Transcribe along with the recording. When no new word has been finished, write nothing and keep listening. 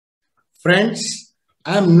Friends,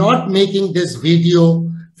 I am not making this video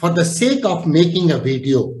for the sake of making a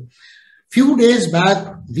video. Few days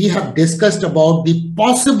back, we have discussed about the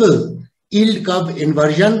possible yield curve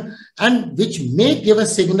inversion and which may give a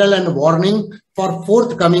signal and warning for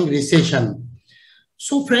forthcoming recession.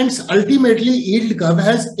 So friends, ultimately yield curve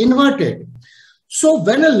has inverted. So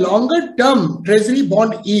when a longer term treasury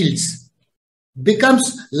bond yields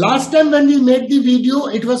becomes, last time when we made the video,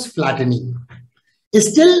 it was flattening.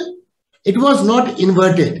 Still, it was not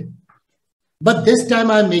inverted. But this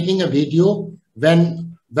time I am making a video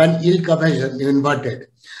when yield curve has inverted.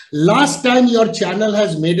 Last time your channel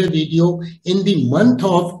has made a video in the month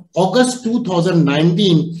of August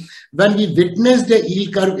 2019 when we witnessed the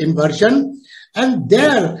yield curve inversion, and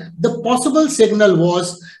there the possible signal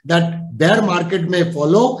was that bear market may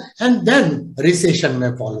follow and then recession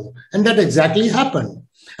may follow, and that exactly happened.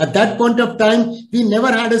 At that point of time, we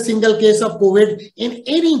never had a single case of COVID in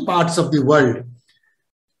any parts of the world.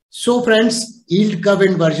 So friends, yield curve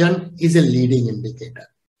inversion is a leading indicator.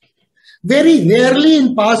 Very rarely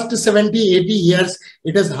in past 70, 80 years,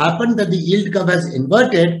 it has happened that the yield curve has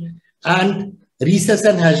inverted and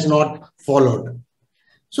recession has not followed.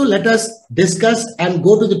 So let us discuss and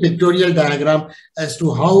go to the pictorial diagram as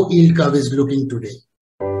to how yield curve is looking today.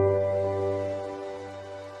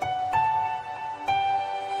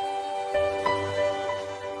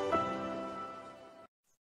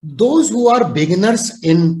 Those who are beginners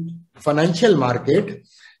in financial market,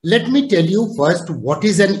 let me tell you first what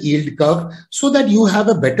is an yield curve so that you have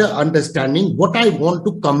a better understanding what I want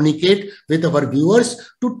to communicate with our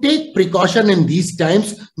viewers to take precaution in these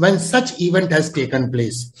times when such event has taken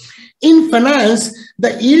place. In finance,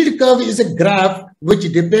 the yield curve is a graph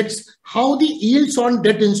which depicts how the yields on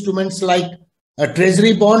debt instruments like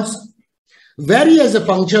treasury bonds vary as a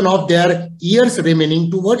function of their years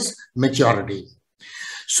remaining towards maturity.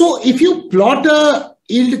 So if you plot a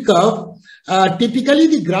yield curve, typically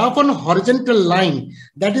the graph on horizontal line,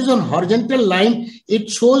 that is on horizontal line, it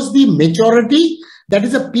shows the maturity, that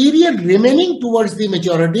is a period remaining towards the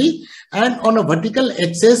maturity, and on a vertical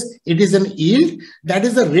axis, it is an yield, that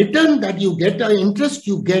is a return that you get, an interest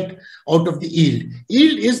you get out of the yield.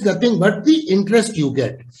 Yield is nothing but the interest you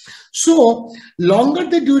get. So, longer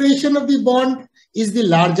the duration of the bond is the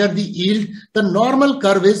larger the yield. The normal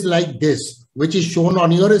curve is like this, which is shown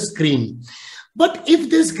on your screen. But if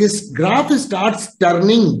this graph starts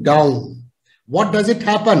turning down, what does it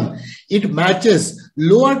happen? It matches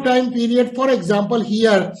lower time period. For example,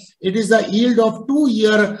 here it is a yield of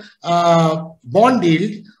 2-year bond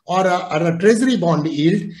yield or a treasury bond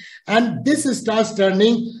yield. And this starts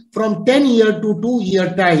turning from 10-year to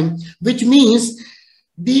 2-year time, which means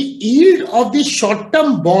the yield of the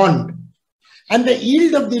short-term bond and the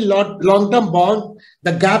yield of the long-term bond,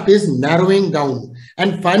 the gap is narrowing down.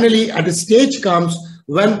 And finally, at a stage comes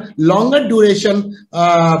when longer duration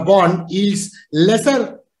bond yields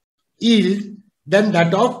lesser yield than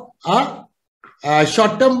that of a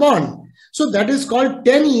short-term bond. So that is called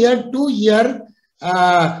 10-year, 2-year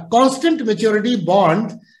constant maturity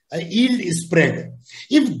bond yield spread.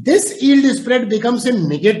 If this yield spread becomes a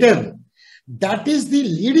negative, that is the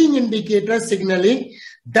leading indicator signaling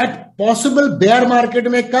that possible bear market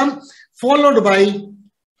may come, followed by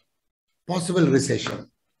possible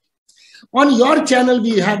recession. On your channel,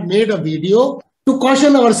 we have made a video to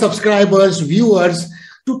caution our subscribers, viewers,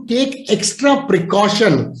 to take extra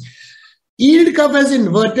precaution. Yield curve has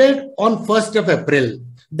inverted on 1st of April.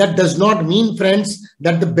 That does not mean, friends,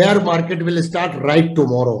 that the bear market will start right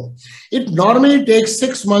tomorrow. It normally takes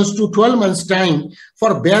 6 months to 12 months time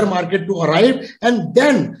for bear market to arrive, and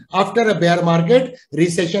then after a bear market,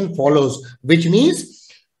 recession follows, which means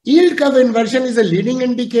yield curve inversion is a leading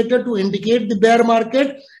indicator to indicate the bear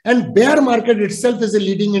market, and bear market itself is a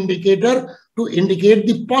leading indicator to indicate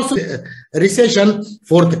the possible recession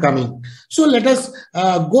forthcoming. So let us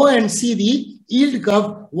go and see the yield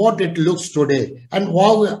curve, what it looks today. And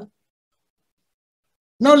wow.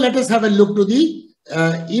 Now let us have a look to the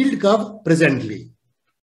yield curve presently.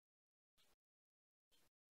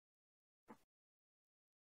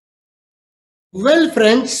 Well,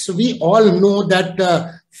 friends, we all know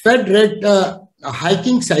that Fed rate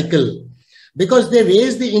hiking cycle, because they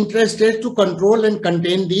raise the interest rate to control and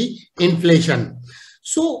contain the inflation.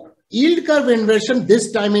 So yield curve inversion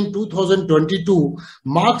this time in 2022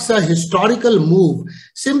 marks a historical move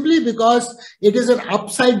simply because it is an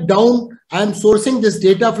upside down. I am sourcing this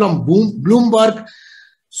data from Bloomberg.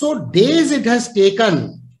 So days it has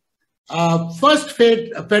taken first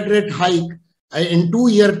Fed rate hike in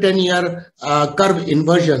 2-year, 10-year curve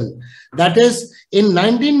inversion. That is, in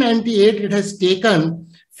 1998, it has taken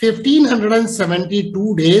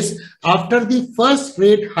 1,572 days after the first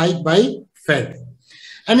rate hike by Fed.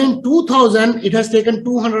 And in 2000, it has taken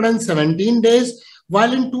 217 days,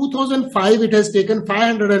 while in 2005, it has taken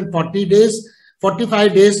 540 days,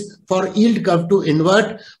 45 days for yield curve to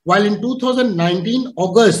invert, while in 2019,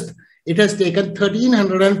 August, it has taken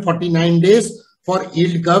 1,349 days for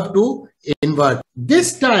yield curve to invert.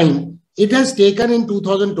 This time, it has taken in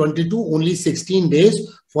 2022 only 16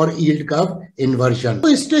 days for yield curve inversion. So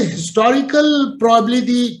it's the historical, probably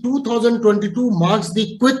the 2022 marks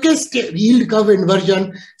the quickest yield curve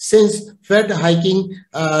inversion since Fed hiking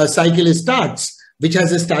cycle starts, which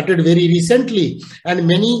has started very recently, and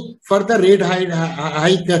many further rate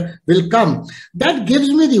hike will come. That gives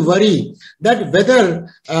me the worry that whether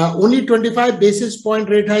only 25 basis point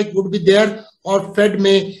rate hike would be there, or Fed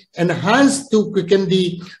may enhance to quicken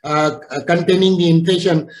the containing the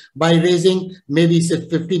inflation by raising maybe say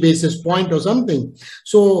 50 basis point or something.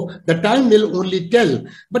 So the time will only tell.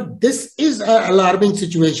 But this is an alarming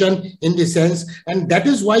situation in the sense, and that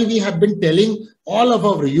is why we have been telling all of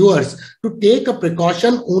our viewers to take a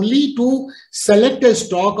precaution only to select a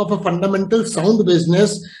stock of a fundamental sound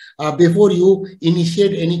business before you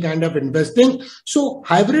initiate any kind of investing. So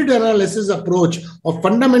hybrid analysis approach of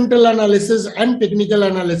fundamental analysis and technical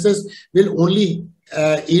analysis will only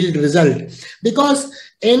yield result, because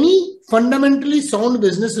any fundamentally sound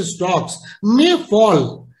business stocks may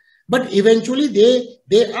fall, but eventually they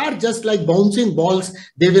are just like bouncing balls.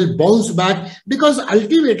 They will bounce back because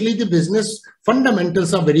ultimately the business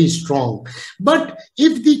fundamentals are very strong. But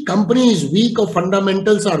if the company is weak or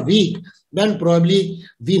fundamentals are weak, then probably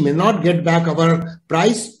we may not get back our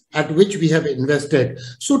price at which we have invested.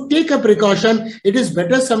 So take a precaution. It is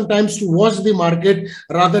better sometimes to watch the market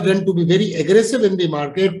rather than to be very aggressive in the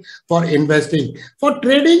market for investing. For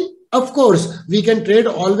trading, of course, we can trade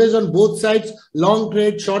always on both sides, long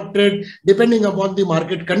trade, short trade, depending upon the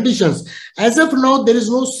market conditions. As of now, there is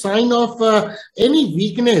no sign of any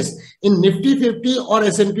weakness in Nifty 50 or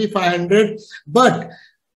S&P 500. But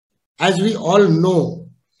as we all know,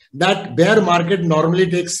 that bear market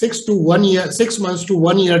normally takes 6 months to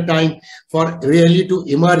 1 year time for really to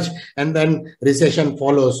emerge, and then recession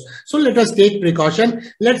follows. So let us take precaution.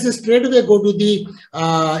 Let's straight away go to the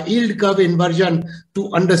yield curve inversion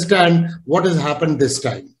to understand what has happened this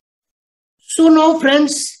time. So now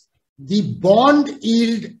friends, the bond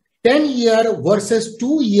yield 10-year versus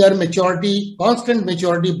 2-year maturity, constant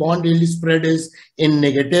maturity bond yield spread is in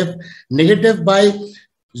negative by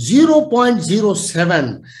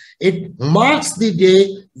 0.07. It marks the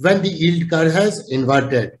day when the yield curve has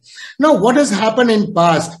inverted. Now, what has happened in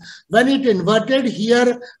past? When it inverted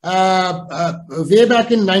here way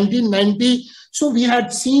back in 1990, so we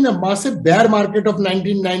had seen a massive bear market of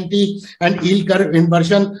 1990, and yield curve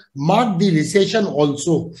inversion marked the recession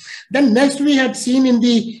also. Then next we had seen in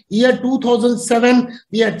the year 2007,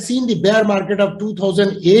 we had seen the bear market of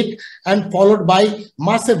 2008 and followed by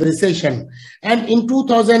massive recession. And in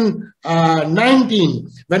 2019,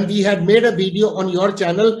 when we had made a video on your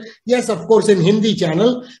channel, yes, of course, in Hindi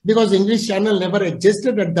channel, because English channel never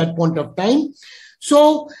existed at that point of time.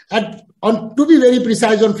 So to be very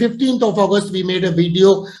precise, on 15th of August, we made a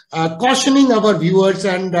video cautioning our viewers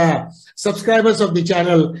and subscribers of the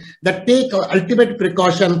channel that take ultimate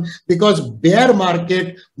precaution, because bear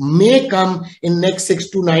market may come in next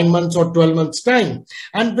 6 to 9 months or 12 months time.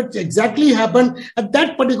 And what exactly happened at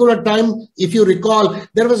that particular time, if you recall,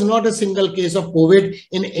 there was not a single case of COVID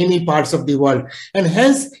in any parts of the world. And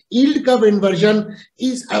hence, yield curve inversion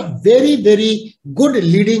is a very, very good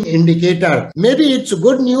leading indicator. Maybe it's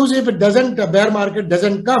good news if it doesn't, the bear market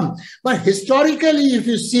doesn't come. But historically, if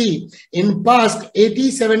you see in past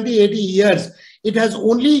 70, 80 years, it has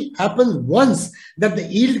only happened once that the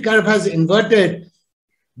yield curve has inverted.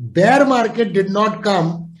 Bear market did not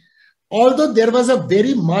come, although there was a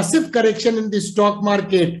very massive correction in the stock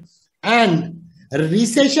market, and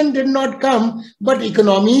recession did not come, but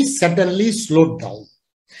economy certainly slowed down.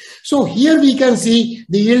 So here we can see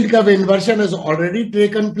the yield curve inversion has already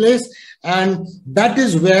taken place, and that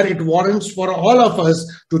is where it warrants for all of us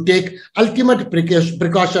to take ultimate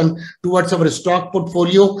precaution towards our stock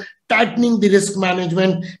portfolio, tightening the risk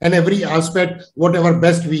management and every aspect, whatever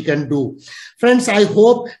best we can do. Friends, I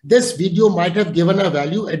hope this video might have given a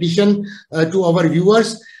value addition to our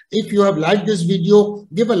viewers. If you have liked this video,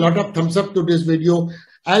 give a lot of thumbs up to this video.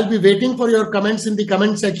 I'll be waiting for your comments in the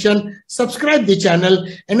comment section. Subscribe the channel,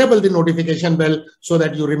 enable the notification bell so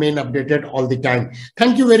that you remain updated all the time.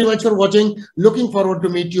 Thank you very much for watching. Looking forward to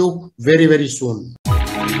meet you very, very soon.